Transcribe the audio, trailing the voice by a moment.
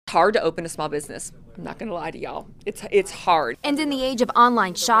hard to open a small business. I'm not going to lie to y'all. It's hard. And in the age of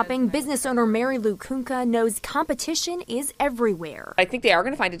online shopping, business owner Mary Lou Kunka knows competition is everywhere. I think they are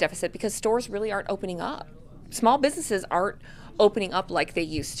going to find a deficit because stores really aren't opening up. Small businesses aren't opening up like they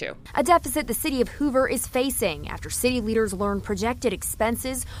used to. A deficit the city of Hoover is facing after city leaders learn projected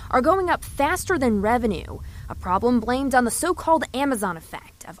expenses are going up faster than revenue, a problem blamed on the so-called Amazon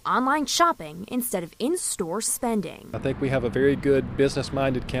effect of online shopping instead of in-store spending. I think we have a very good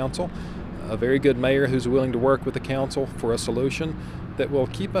business-minded council, a very good mayor who's willing to work with the council for a solution that will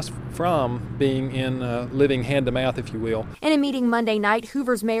keep us from being in living hand-to-mouth, if you will. In a meeting Monday night,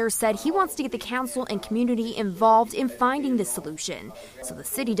 Hoover's mayor said he wants to get the council and community involved in finding the solution so the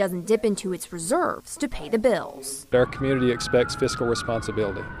city doesn't dip into its reserves to pay the bills. Our community expects fiscal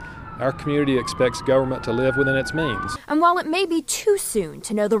responsibility. Our community expects government to live within its means. And while it may be too soon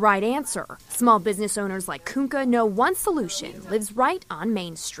to know the right answer, small business owners like Kunka know one solution lives right on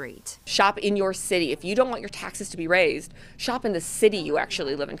Main Street. Shop in your city. If you don't want your taxes to be raised, shop in the city you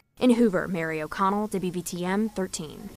actually live in. In Hoover, Mary O'Connell, WVTM 13.